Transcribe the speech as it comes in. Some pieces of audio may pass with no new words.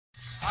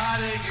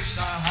Hare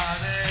Krishna,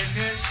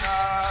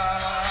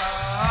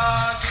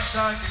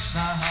 Krishna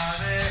Krishna,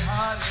 Hare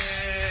Hare,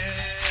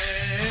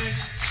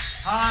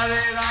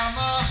 Hare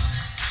Rama,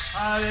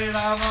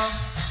 Rama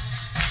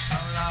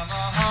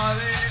Rama,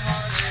 Hare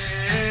Hare.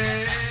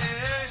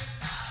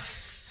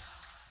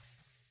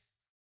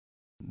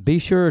 Be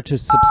sure to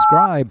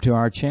subscribe to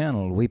our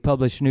channel. We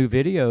publish new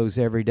videos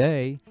every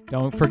day.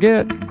 Don't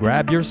forget,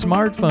 grab your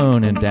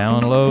smartphone and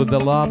download the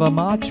Lava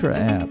Matra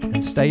app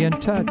and stay in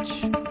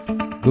touch.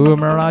 Guru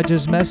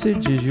Maharaj's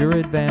message is your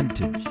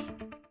advantage.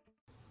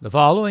 The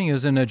following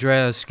is an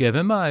address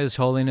given by His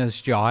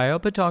Holiness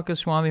Jayapataka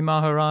Swami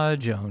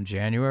Maharaj on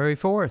January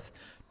 4th,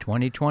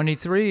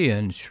 2023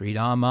 in Sri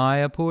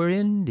Mayapur,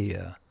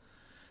 India.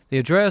 The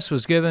address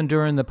was given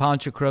during the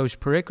Panchakrosh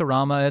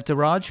Parikrama at the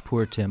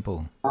Rajpur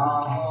Temple.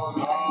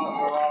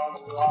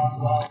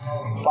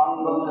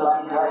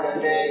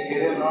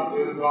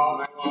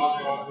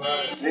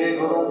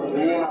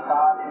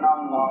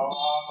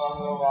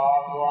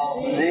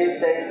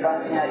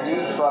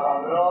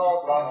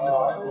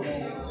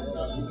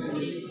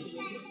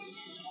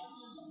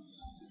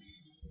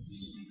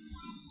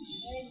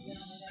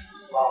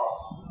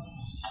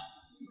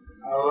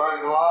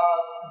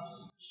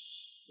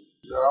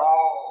 They're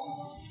all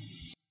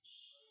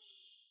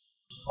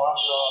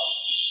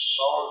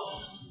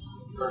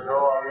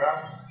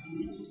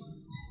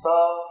So,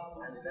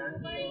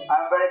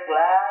 I'm very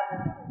glad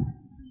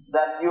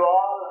that you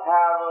all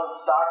have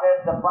started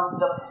the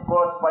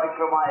Panchakrosh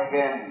Parikrama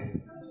again.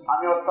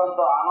 আমি অত্যন্ত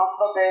আনন্দ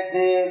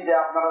পেয়েছি যে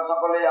আপনারা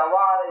সকলে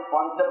আবার এই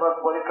পঞ্চক্রোশ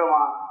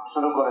পরিক্রমা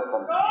শুরু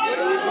করেছেন।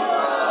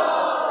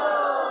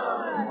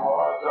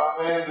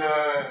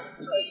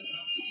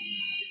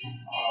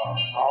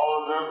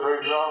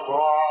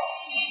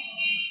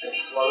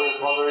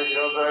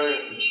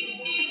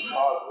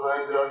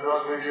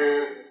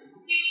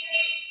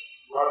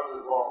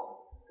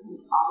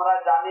 আমরা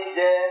জানি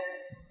যে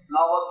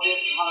নবদ্বীপ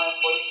ধামের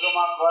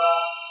পরিক্রমা করা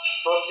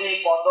প্রতি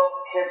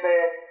পদক্ষেপে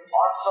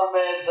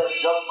অশ্বমেধ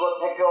যজ্ঞ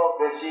থেকেও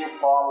বেশি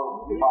ফল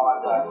পাওয়া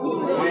যায়।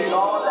 We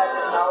know that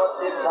in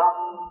Navadvip Dham,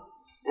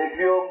 if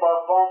you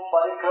perform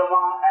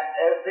parikrama at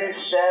every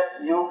step,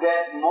 you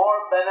get more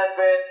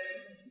benefit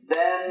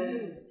than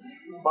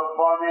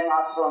performing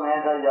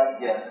Ashwamedha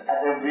Yajna at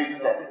every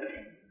step.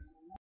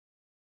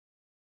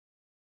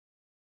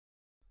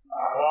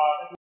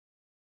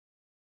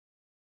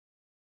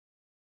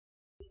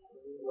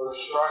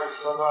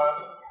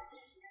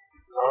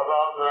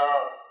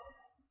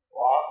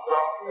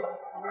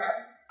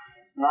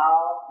 Now,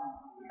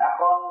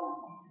 এখন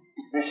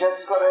বিশেষ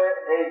করে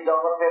এই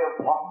জগতের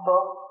ভক্ত,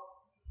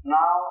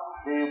 now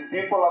the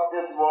people of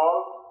this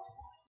world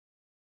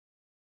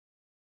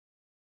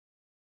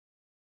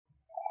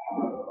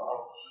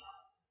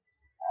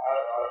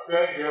I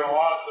think you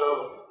want to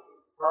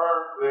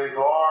heard the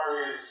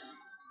glories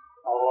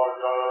of Lord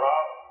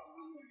Jagannath.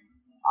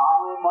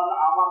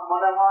 আমার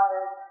মনে হয়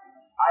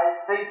I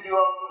think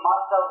you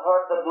must have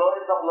heard the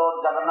glories of Lord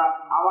Jagannath.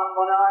 আমার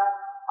মনে হয়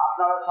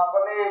আপনারা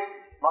সকলেই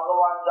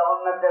ভগবান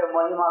জগন্নাথের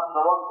মহিমা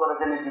শ্রবণ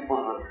করেছেন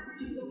ইতিপূর্বে।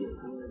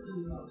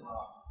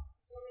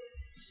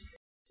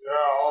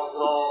 Yeah,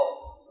 also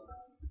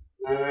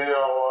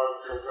Lord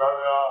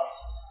Chaitanya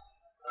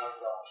and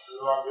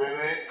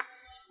Srimantini.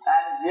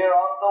 And here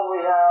also we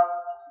have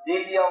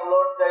deity of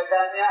Lord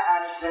Chaitanya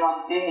and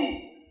Srimantini.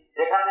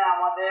 এখানে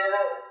আমাদের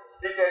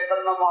শ্রী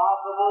চৈতন্য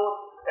মহাপ্রভু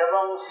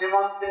এবং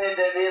শ্রীমন্তিনী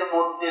দেবীর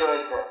মূর্তি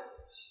রয়েছে।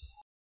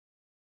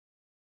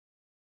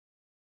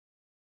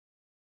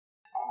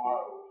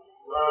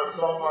 There's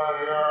someone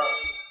here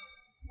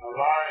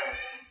alive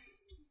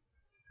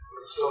who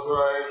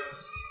celebrates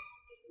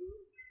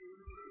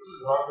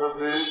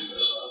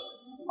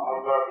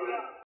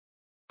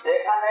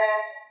এখানে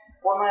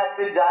কোন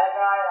একটি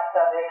জায়গায়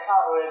একটা রেখা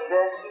রয়েছে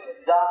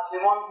যা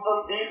সীমান্ত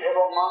দ্বীপ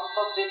এবং মন্ত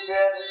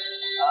দ্বীপের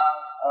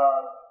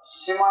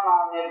সীমানা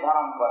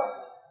নির্ধারণ করে।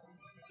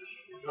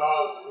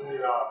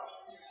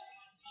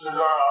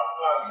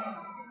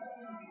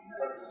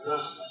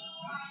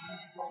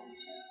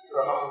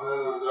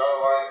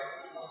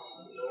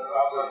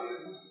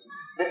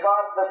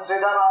 Because the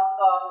Sridhar,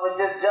 which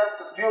is just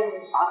a few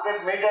hundred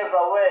meters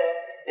away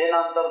in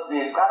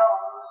Antardweep, কারণ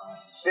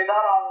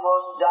শ্রীধর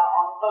অঙ্গন যা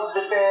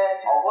অন্তর্দ্বীপে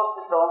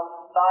অবস্থিত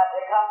তা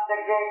এখান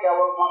থেকে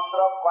কেবলমাত্র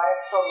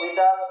কয়েকশো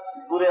মিটার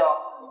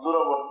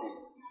দূরবর্তী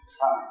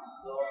স্থানে।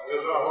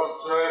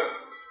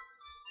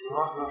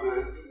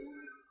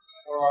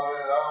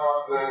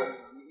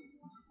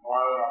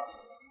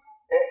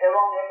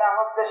 এবং এটা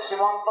হচ্ছে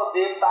সীমান্ত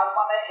দ্বীপ, তার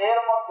মানে এর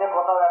মধ্যে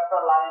কোথাও একটা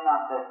লাইন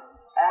আছে।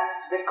 And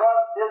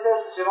because this is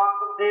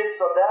Srimanta Deep,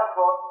 so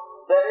therefore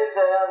there is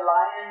a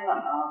line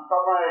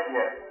somewhere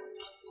here.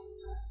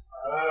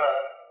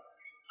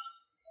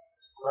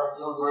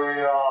 Possibly,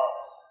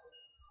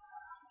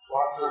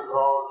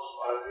 Panchakrosh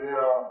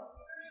idea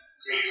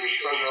is to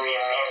figure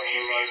out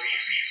like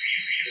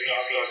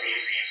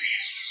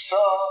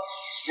So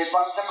the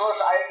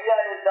Panchakrosh idea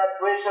is that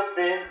we should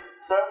be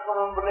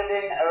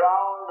circumambulating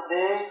around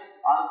the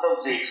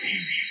Antardweep.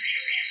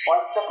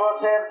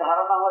 পঞ্চক্রোশের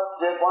ধারণা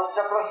হচ্ছে,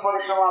 পঞ্চক্রোশ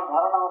পরিক্রমার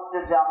ধারণা হচ্ছে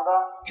যে আমরা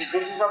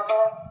বিশেষত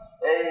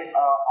এই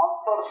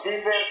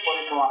অন্তর্দ্বীপের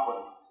পরিক্রমা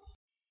করি।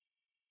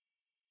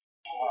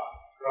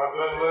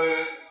 Presently,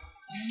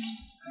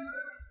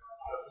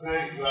 I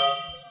think that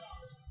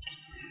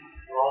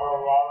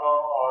Radha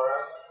or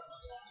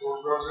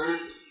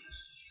Sudhadeep,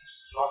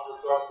 not the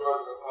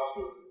subject of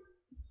Nandadip.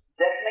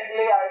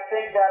 Technically, I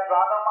think that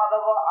Radha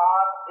Madhava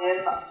are in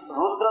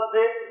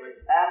Rudradvip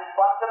and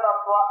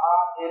Panchatattva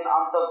are in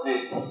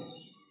Antardvip.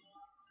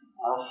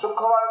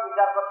 সূক্ষ্মভাবে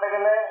বিচার করতে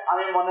গেলে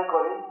আমি মনে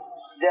করি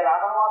যে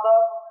রাধা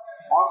মাধব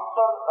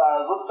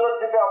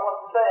রুদ্রদ্বীপে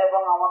অবস্থিত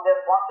এবং আমাদের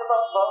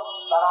পঞ্চতত্ত্ব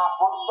তারা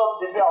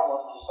অন্তর্দ্বীপে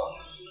অবস্থিত।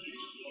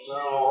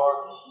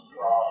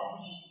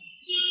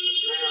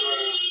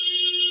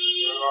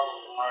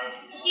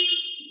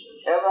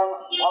 এবং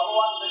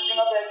ভগবান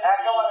নৃসিংহদেব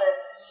একেবারে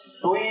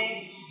দুই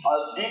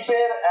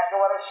দ্বীপের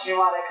একেবারে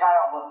সীমা রেখায়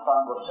অবস্থান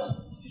করছেন।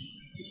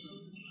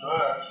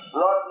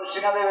 Lord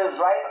Nrsimhadev is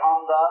right on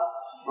the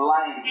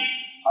line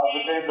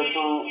between the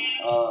two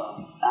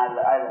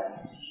islands.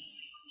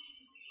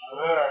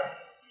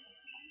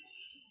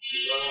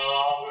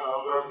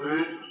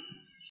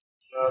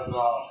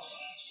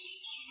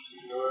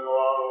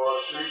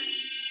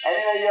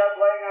 Anyway, you are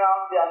going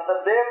around the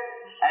Antardvip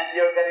and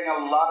you are getting a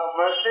lot of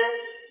mercy.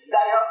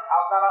 যাই হোক,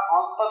 আপনারা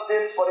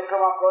অন্তর্দ্বীপ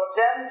পরিক্রমা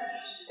করছেন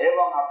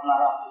এবং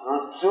আপনারা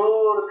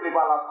প্রচুর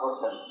কৃপা লাভ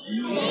করছেন।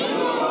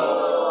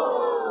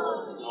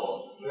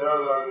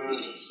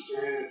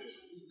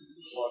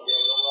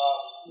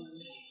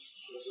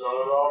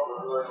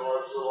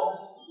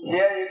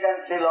 Here you can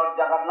see Lord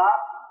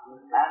Jagannath,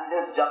 and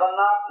this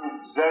Jagannath is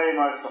very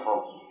merciful.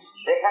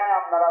 এখানে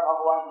আপনারা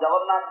ভগবান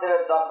জগন্নাথ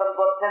দেবের দর্শন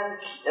করছেন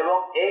এবং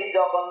এই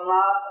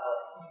জগন্নাথ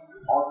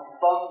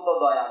অত্যন্ত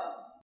দয়ালু।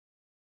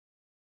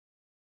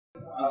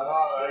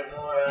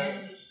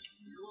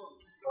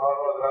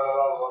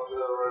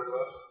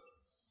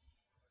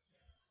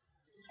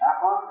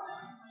 এখন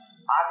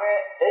আগে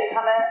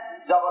এইখানে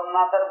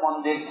জগন্নাথের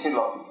মন্দির ছিল,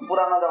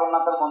 পুরানো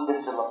জগন্নাথের মন্দির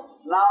ছিল।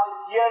 Now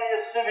here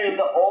used to be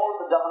the old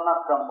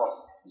Jagannath temple.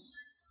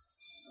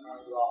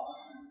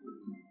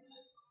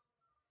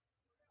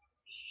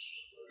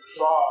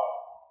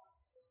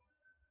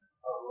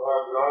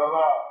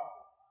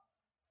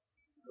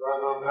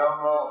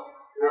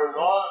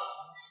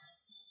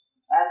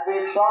 And we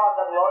saw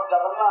that Lord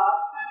Jagannath,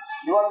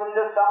 he was in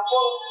this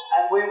temple,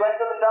 and we went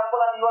to the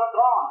temple and he was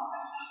gone.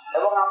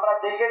 এবং আমরা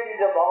দেখেছি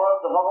যে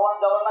ভগবান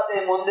জগন্নাথ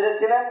এই মন্দিরে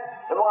ছিলেন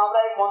এবং আমরা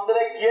এই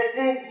মন্দিরে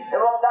গিয়েছি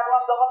এবং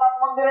দেখলাম জগন্নাথ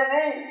মন্দিরে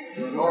নেই।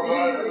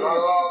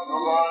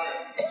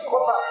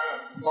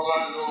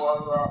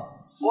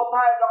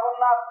 কোথায়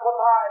জগন্নাথ,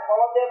 কোথায়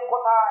বলদেব,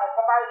 কোথায়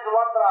কোথায়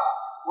Subhadra?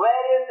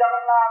 Where is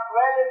Jagannath?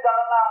 Where is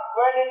Jagannath?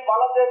 Where did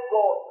Baladev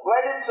go?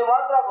 Where did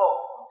Subhadra go?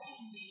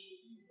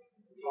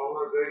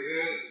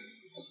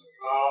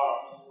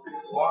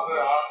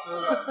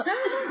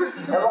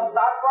 এবং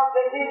তারপর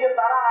দেখি যে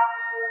তারা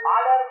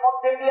আলের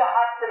মধ্যে দিয়ে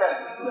হাঁটছিলেন।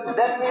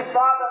 Then we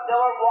saw that they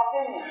were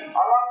walking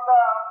along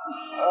the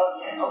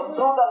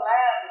through the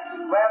land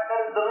where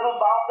there is the little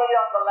boundary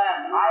of the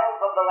land,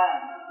 aisles of the land.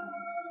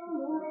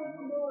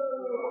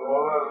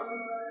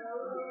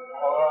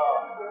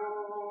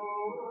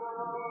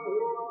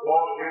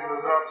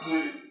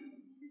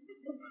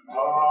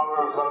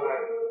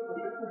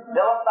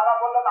 যেমন তারা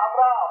বললেন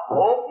আমরা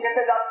ভোগ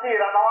খেতে যাচ্ছি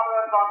রাধা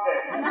মাধবের সঙ্গে।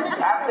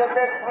 And they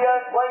said we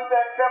are going to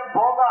accept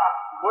bhoga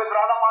with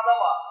Radha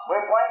Madhava. We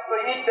are going to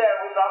eat there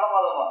with Radha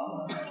Madhava.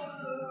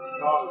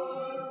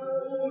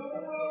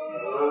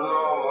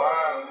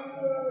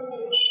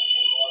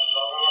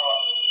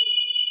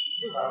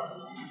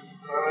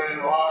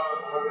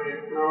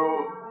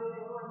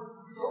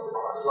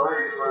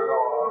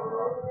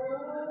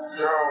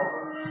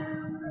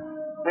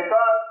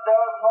 Because there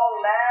was no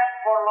land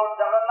for Lord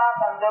Jagannath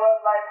and there was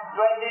like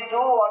 22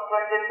 or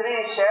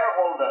 23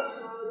 shareholders.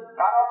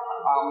 কারণ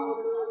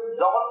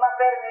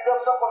জগন্নাথের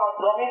নিজস্ব কোনো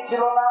জমি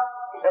ছিল না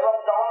এবং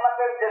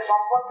জগন্নাথের যে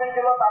সম্পত্তি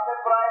ছিল তাতে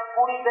প্রায়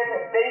 20 থেকে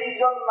 23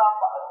 জন না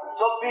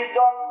 24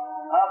 জন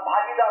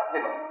ভাগীদার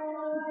ছিল।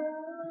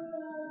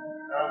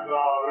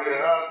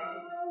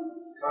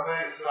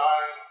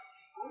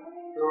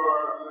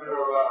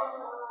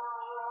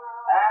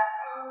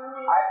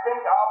 I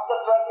think of the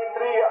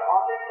 23,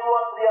 only 2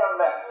 or 3 are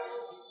left.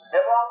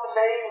 এবং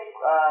সেই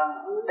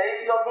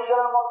 23-24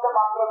 জনের মধ্যে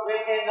মাত্র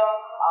 2-3 জন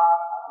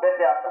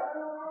বেঁচে আছেন।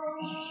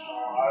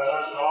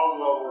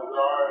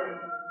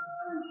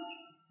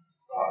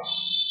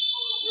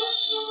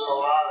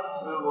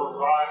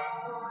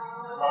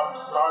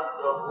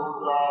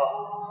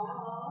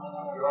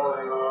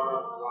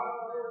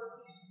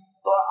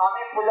 So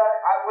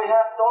we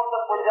have told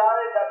the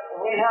Pujari that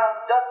we have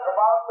just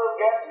about to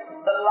get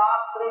the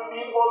last 3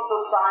 people to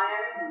sign,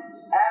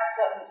 and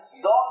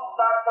don't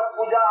start the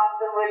puja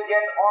until we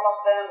get all of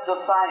them to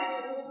sign.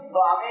 So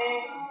আমি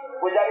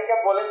পূজারীকে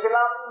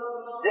বলেছিলাম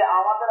যে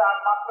আমাদের আর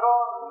মাত্র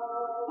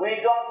 2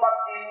 জন বা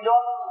 3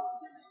 জন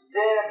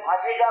যে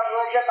ভাগীদার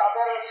রয়েছে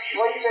তাদের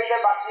সই পেতে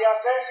বাকি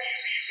আছে।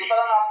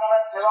 সুতরাং আপনারা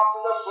সেবা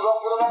পুজো শুরু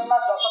করবেন না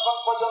যতক্ষণ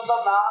পর্যন্ত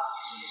না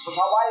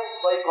সবাই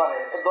সই করে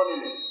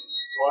দলিলে।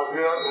 But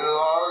he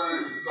already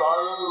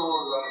started the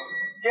road.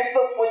 কিন্তু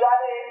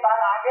পূজারী তার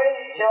আগেই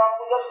সেবা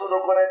পুজো শুরু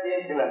করে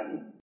দিয়েছিলেন।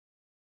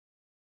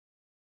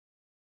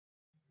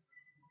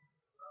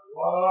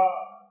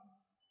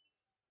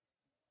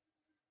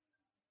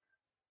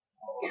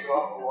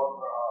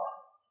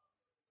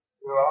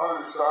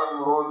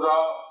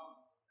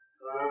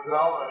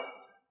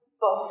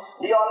 তো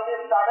he already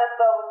started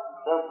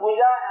the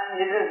puja and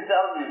he didn't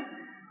tell me.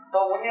 তো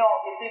উনি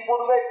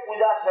ইতিপূর্বে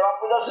পূজা সেবা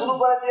পূজা শুরু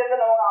করে দিয়েছেন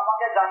এবং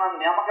আমাকে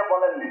জানাননি, আমাকে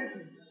বলেননি।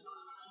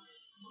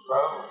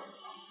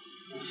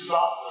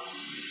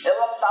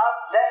 এবং তার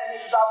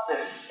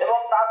এবং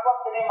তারপর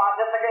তিনি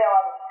মাঝে থেকে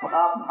আবার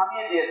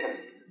থামিয়ে দিয়েছেন।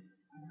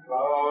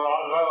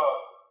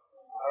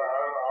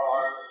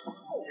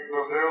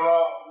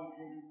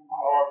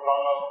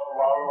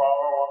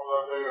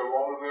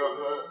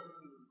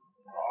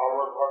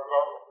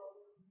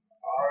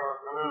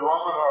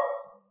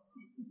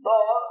 তো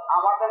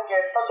আমাদেরকে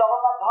তো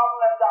জগন্নাথ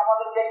ভাবলেন যে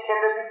আমাদেরকে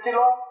খেতে দিচ্ছিল,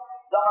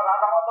 যখন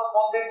রাধা মাধব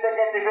মন্দির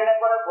থেকে টিফিনে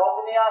করে ভোগ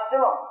নিয়ে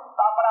আসছিল,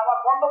 তারপরে আবার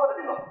বন্ধ করে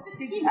দিল।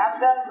 And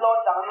then Lord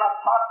Jagannath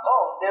thought,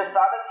 oh, they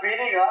started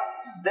feeding us.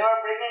 They were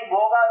bringing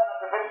bhoga in a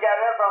tiffin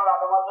carrier from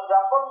Radha Madhav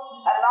temple,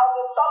 and now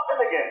they stopped it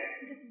again.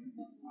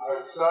 I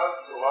said,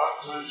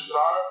 once we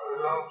start, we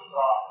don't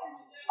stop.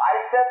 I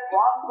said,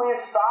 once we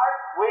start,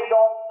 we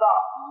don't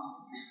stop.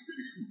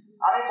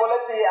 আমি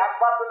বলেছি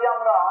একবার যদি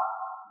আমরা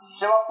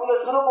সেবা পুজো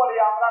শুরু করি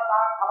আমরা তা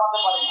থামাতে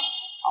পারি না,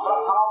 আমরা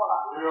থামাবো না।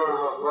 We were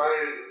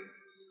afraid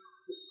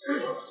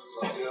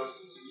to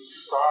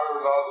start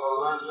without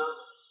religion,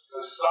 to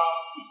stop.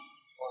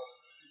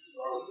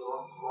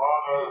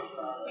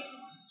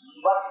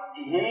 But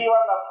he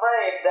was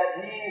afraid that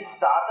he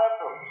started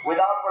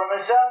without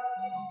permission,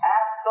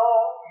 and so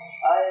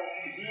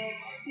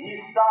he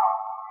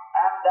stopped,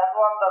 and that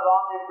was the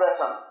wrong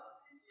impression.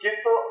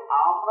 কিন্তু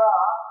আমরা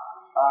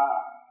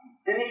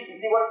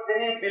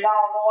তিনি বিনা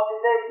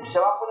অনুমতিতে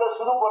সেবা পুজো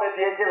শুরু করে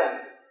দিয়েছিলেন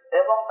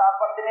এবং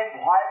তারপর তিনি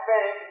ভয়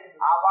পেয়ে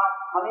আবার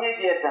থামিয়ে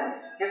দিয়েছেন,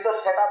 কিন্তু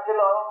সেটা ছিল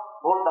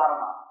ভুল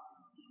ধারণা,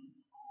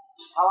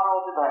 আমার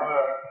উচিত হয়।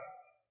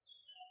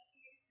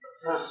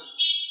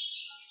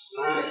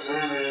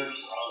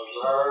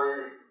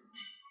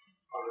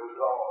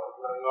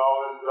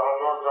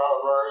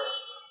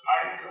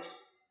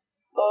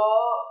 So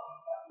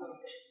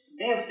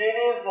these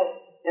deities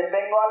in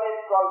Bengali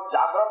it's called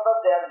Jagrata,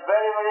 they are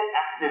very very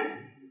active.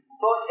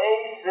 So এই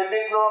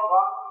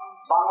শ্রীবিগ্রহগণ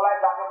বাংলায়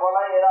যাকে বলা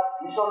হয় এরা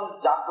ভীষণ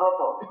জাগ্রত,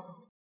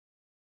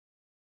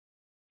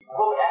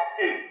 খুব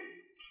active.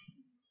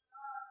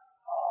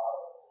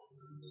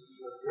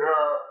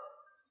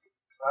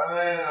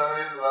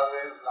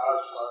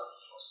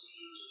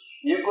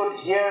 You could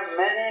hear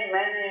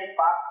many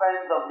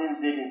pastimes of these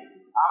deities.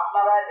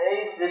 আপনারা এই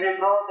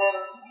শ্রীবিগ্রহদের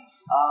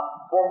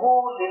বহু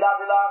লীলা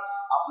বিলাস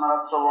আপনারা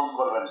শ্রবণ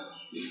করবেন।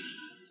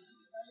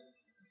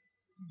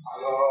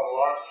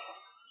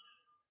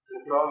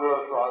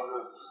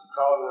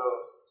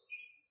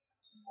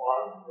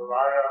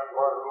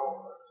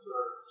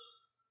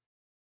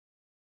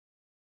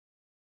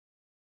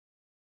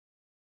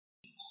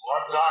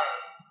 One time,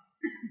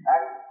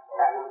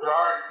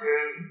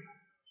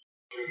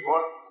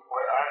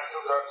 by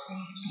accident,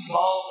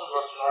 salt in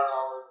the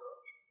Charanamrita.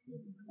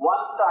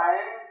 One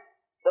time,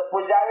 the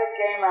pujari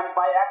came and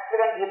by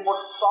accident he put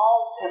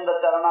salt in the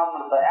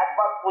Charanamrita.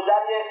 একবার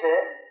পূজারি এসে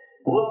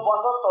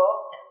ভুলবশত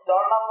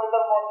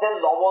চরণামৃতের মধ্যে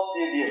লবণ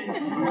দিয়ে দিয়েছে।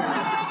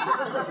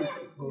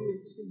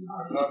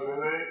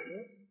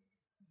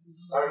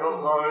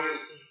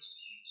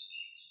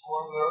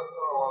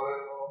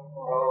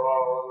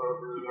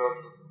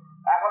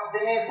 এখন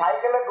তিনি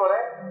সাইকেলে করে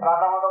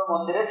রাধা মাধব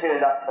মন্দিরে ফিরে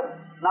যাচ্ছেন।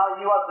 Now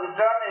he was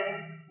returning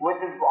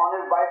on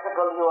his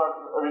bicycle. He was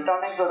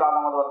returning to Radha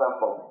Madhava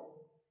temple.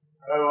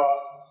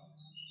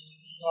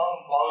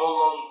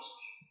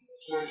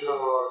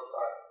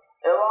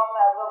 এবং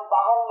একজন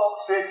পাগল লোক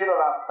শুয়েছিল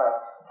রাস্তায়।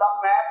 Some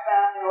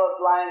madman, he was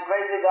lying,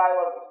 crazy guy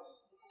was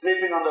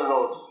sleeping on the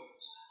road.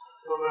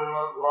 So they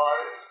went by,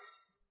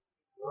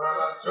 when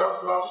I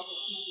jumped up,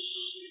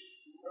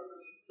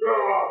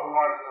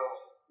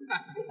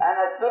 and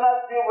as soon as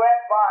he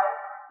went by,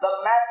 the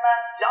madman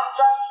jumped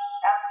up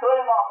and threw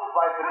him off his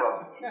bicycle.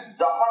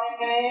 যখনই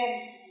তিনি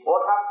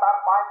ওখান তার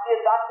পাশ দিয়ে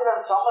যাচ্ছিলেন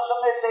সঙ্গে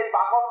সঙ্গে সেই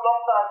পাগল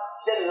লোকটা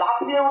সে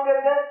লাফিয়ে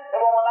উঠেছে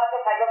এবং ওনাকে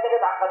সাইকেল থেকে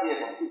ধাক্কা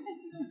দিয়েছে।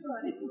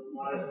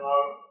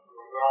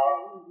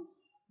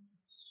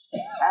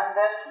 And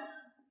then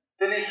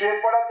তিনি শুয়ে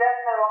পড়েছেন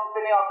এবং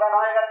তিনি অজ্ঞান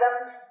হয়ে গেছেন।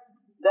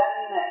 Then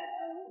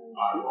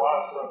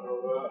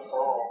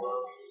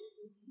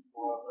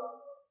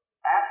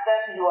and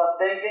then he was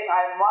thinking,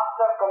 I must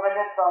have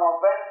committed some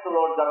offense to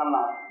Lord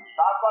Jagannath.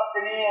 তারপর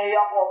তিনি এই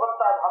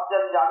অবস্থায়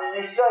ভাবছেন যে আমি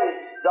নিশ্চয়ই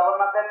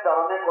জগন্নাথের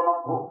চরণে কোনো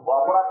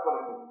অপরাধ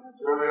করেছি।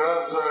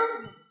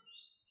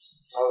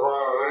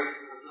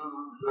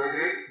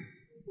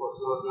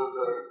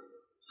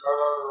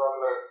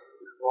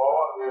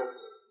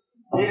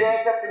 ফিরে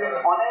এসে তিনি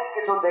অনেক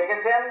কিছু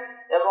দেখেছেন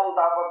এবং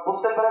তারপর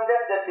বুঝতে পেরেছেন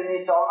যে তিনি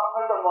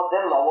চরণামৃতের মধ্যে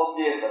লবণ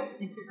দিয়েছেন।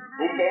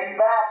 He came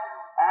back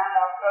and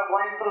after after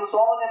going through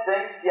so many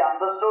things, he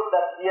understood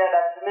that he had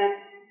actually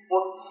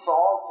put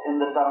salt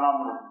in the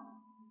Charanamrita.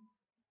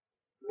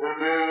 It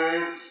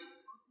is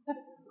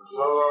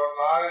so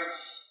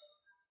nice,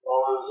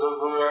 or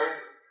simply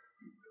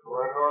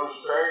when no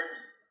state,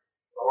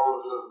 or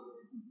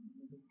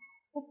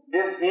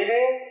These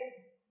CDs,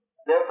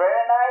 they're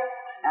very nice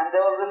and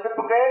they will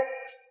reciprocate,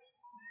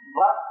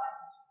 but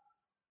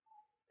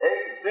এই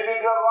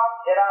শ্রীবিগ্রহগণ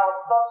এরা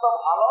অত্যন্ত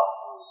ভালো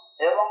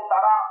এবং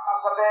তারা আপনার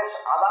সাথে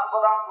আদান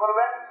প্রদান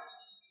করবেন।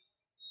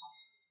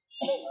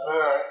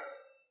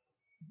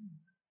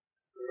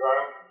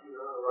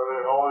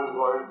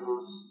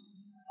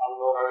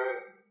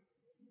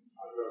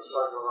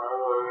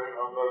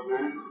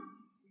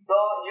 So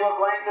you are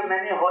going to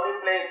many holy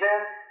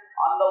places.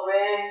 On the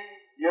way,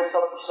 you are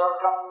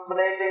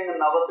circumambulating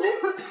Navadvip,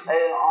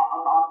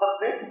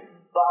 Antardvip.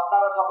 তো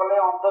আপনারা সকলে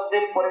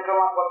অন্তর্দ্বীপ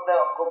পরিক্রমা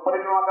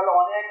করলে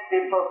অনেক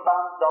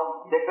তীর্থস্থান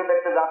দেখতে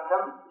দেখতে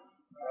যাচ্ছেন।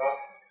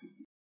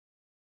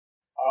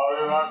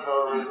 I want to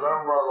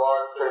remember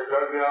Lord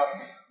Chaitanya,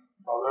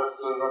 this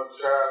is a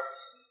chance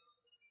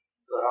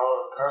to have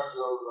a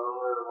pencil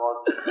memory of Lord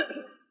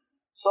Chaitanya.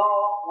 So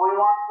we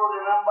want to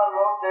remember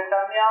Lord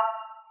Chaitanya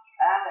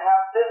and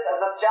have this as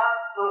a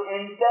chance to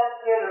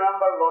intensely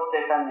remember Lord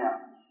Chaitanya.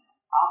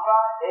 আমরা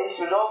এই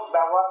সুযোগ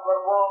ব্যবহার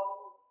করব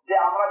যে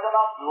আমরা যেন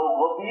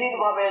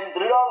গভীরভাবে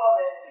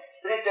দৃঢ়ভাবে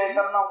শ্রী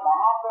চৈতন্য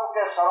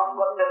মহাপ্রভুকে স্মরণ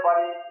করতে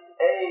পারি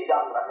এই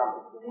যাত্রাটা।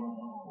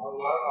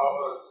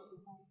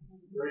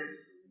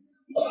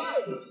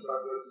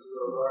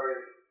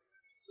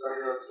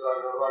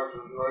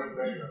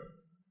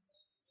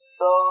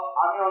 তো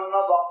আমি অন্য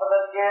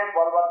বক্তাদেরকে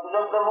বলবার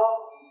সুযোগ দেব,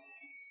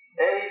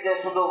 এই যে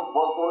শুধু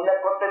উল্লেখ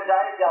করতে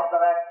চাই যে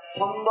আপনারা এক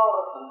সুন্দর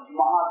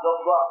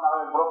মহাযজ্ঞ আপনারা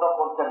ব্রত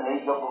করছেন, এই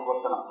যজ্ঞ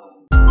করছেন আপনারা।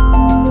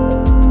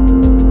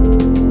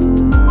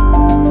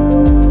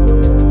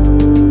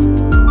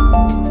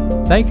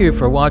 Thank you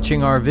for watching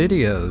our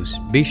videos.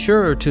 Be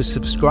sure to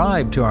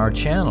subscribe to our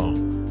channel.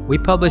 We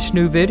publish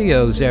new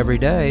videos every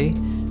day,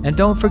 and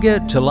don't forget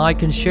to like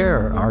and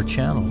share our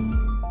channel.